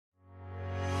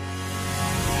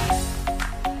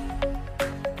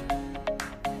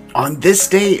On this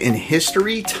day in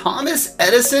history, Thomas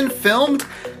Edison filmed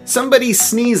somebody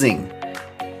sneezing.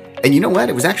 And you know what?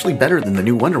 It was actually better than the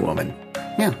new Wonder Woman.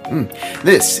 Yeah,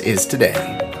 This is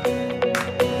Today.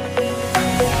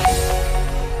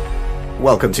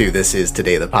 Welcome to This Is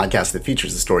Today, the podcast that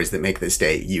features the stories that make this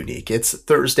day unique. It's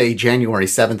Thursday, January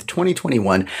 7th,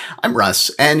 2021. I'm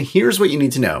Russ, and here's what you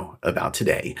need to know about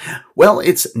today. Well,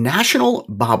 it's National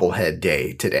Bobblehead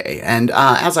Day today, and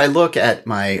as I look at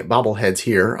my bobbleheads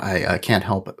here, I can't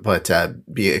help but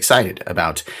be excited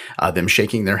about them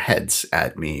shaking their heads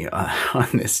at me on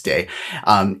this day.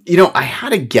 I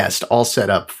had a guest all set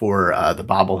up for the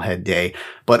Bobblehead Day,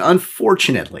 but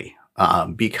unfortunately,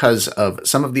 because of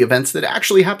some of the events that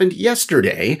actually happened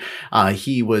yesterday,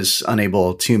 he was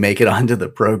unable to make it onto the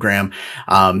program.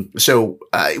 So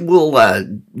we'll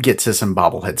get to some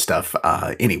bobblehead stuff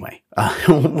anyway.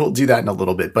 We'll do that in a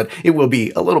little bit, but it will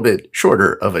be a little bit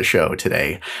shorter of a show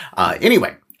today.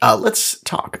 Let's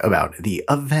talk about the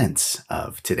events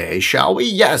of today, shall we?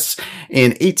 Yes,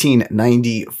 in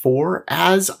 1894,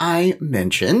 as I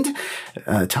mentioned,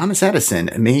 Thomas Edison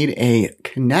made a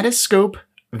kinetoscope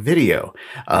video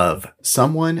of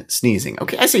someone sneezing.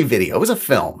 Okay, I say video. It was a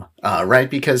film, right?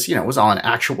 Because, it was on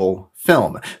actual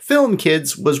film. Film,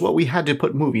 kids, was what we had to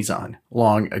put movies on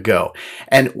long ago.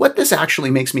 And what this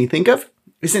actually makes me think of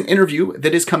is an interview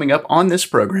that is coming up on this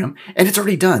program, and it's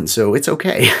already done, so it's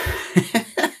okay.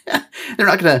 They're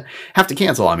not going to have to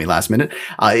cancel on me last minute.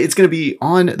 It's going to be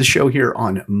on the show here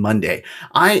on Monday.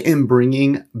 I am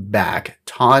bringing back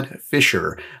Todd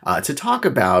Fisher to talk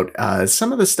about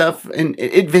some of the stuff and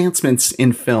advancements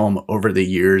in film over the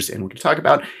years. And we're going to talk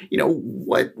about,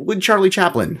 what would Charlie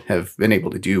Chaplin have been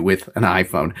able to do with an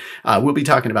iPhone? We'll be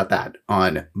talking about that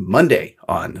on Monday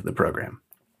on the program.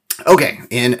 Okay,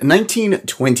 in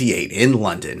 1928 in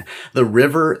London, the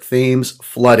River Thames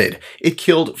flooded. It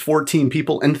killed 14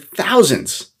 people and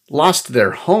thousands lost their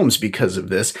homes because of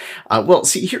this.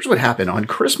 Here's what happened. On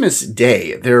Christmas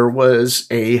Day, there was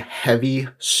a heavy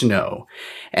snow.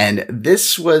 And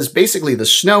this was basically the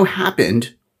snow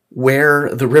happened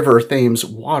where the River Thames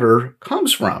water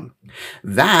comes from.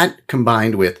 That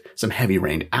combined with some heavy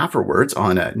rain afterwards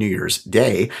on New Year's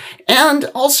Day. And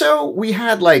also we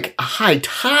had like a high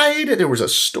tide. There was a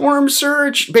storm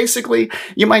surge. Basically,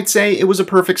 you might say it was a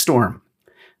perfect storm.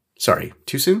 Sorry,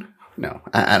 too soon? No,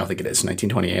 I don't think it is.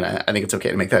 1928. I think it's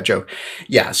okay to make that joke.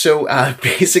 Yeah, so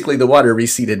basically the water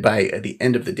receded by the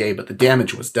end of the day, but the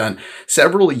damage was done.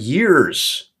 Several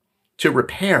years to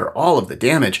repair all of the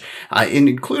damage. It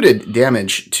included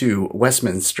damage to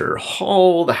Westminster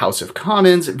Hall, the House of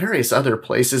Commons, and various other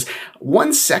places.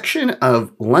 One section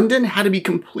of London had to be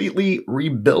completely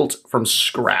rebuilt from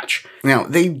scratch. Now,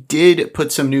 they did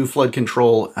put some new flood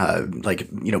control,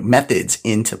 methods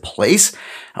into place.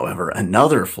 However,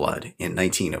 another flood in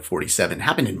 1947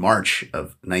 happened in March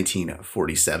of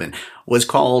 1947, was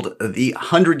called the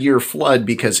 100-Year Flood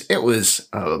because it was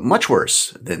much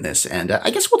worse than this. And I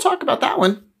guess we'll talk about that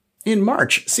one in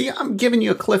March. See, I'm giving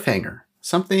you a cliffhanger.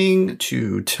 Something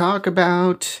to talk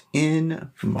about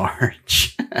in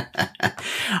March.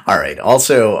 All right.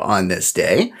 Also on this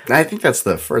day, I think that's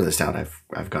the furthest out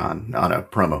I've gone on a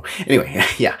promo. Anyway,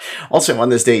 yeah. Also on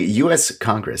this day, U.S.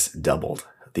 Congress doubled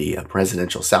the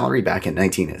presidential salary back in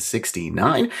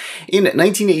 1969. In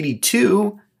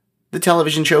 1982, the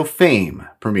television show Fame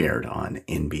premiered on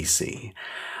NBC.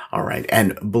 All right.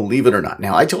 And believe it or not,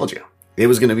 now I told you it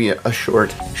was going to be a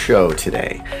short show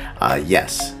today.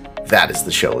 Yes. That is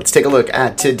the show. Let's take a look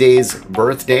at today's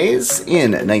birthdays.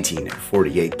 In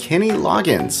 1948, Kenny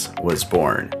Loggins was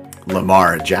born.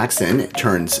 Lamar Jackson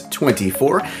turns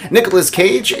 24. Nicolas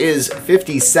Cage is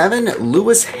 57.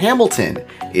 Lewis Hamilton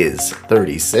is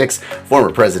 36.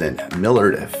 Former President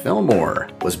Millard Fillmore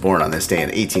was born on this day in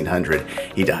 1800.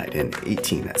 He died in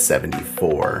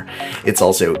 1874. It's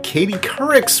also Katie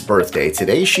Couric's birthday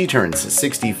today. She turns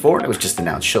 64, and it was just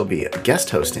announced she'll be guest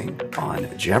hosting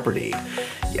on Jeopardy!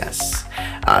 Yes,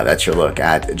 that's your look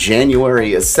at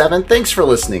January 7th. Thanks for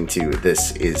listening to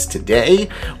This Is Today.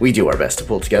 We do our best to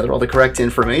pull together all the correct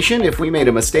information. If we made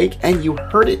a mistake and you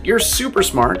heard it, you're super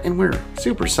smart and we're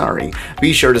super sorry.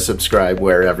 Be sure to subscribe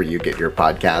wherever you get your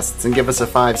podcasts and give us a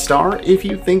 5-star if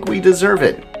you think we deserve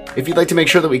it. If you'd like to make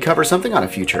sure that we cover something on a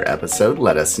future episode,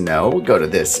 let us know. Go to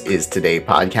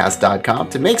thisistodaypodcast.com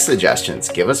to make suggestions,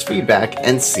 give us feedback,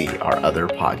 and see our other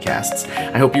podcasts.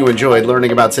 I hope you enjoyed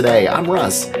learning about today. I'm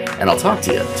Russ, and I'll talk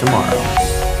to you tomorrow.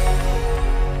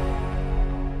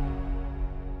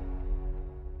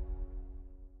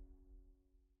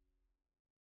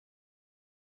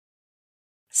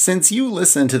 Since you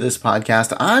listen to this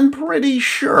podcast, I'm pretty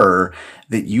sure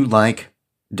that you like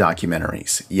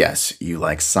documentaries. Yes, you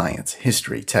like science,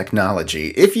 history, technology.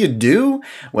 If you do,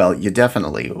 well, you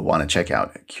definitely want to check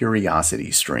out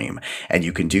Curiosity Stream, and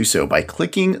you can do so by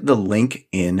clicking the link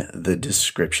in the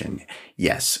description.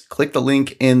 Yes, click the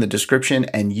link in the description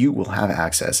and you will have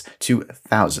access to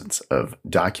thousands of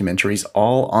documentaries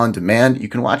all on demand. You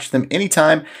can watch them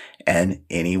anytime and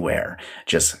anywhere.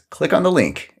 Just click on the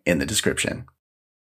link in the description.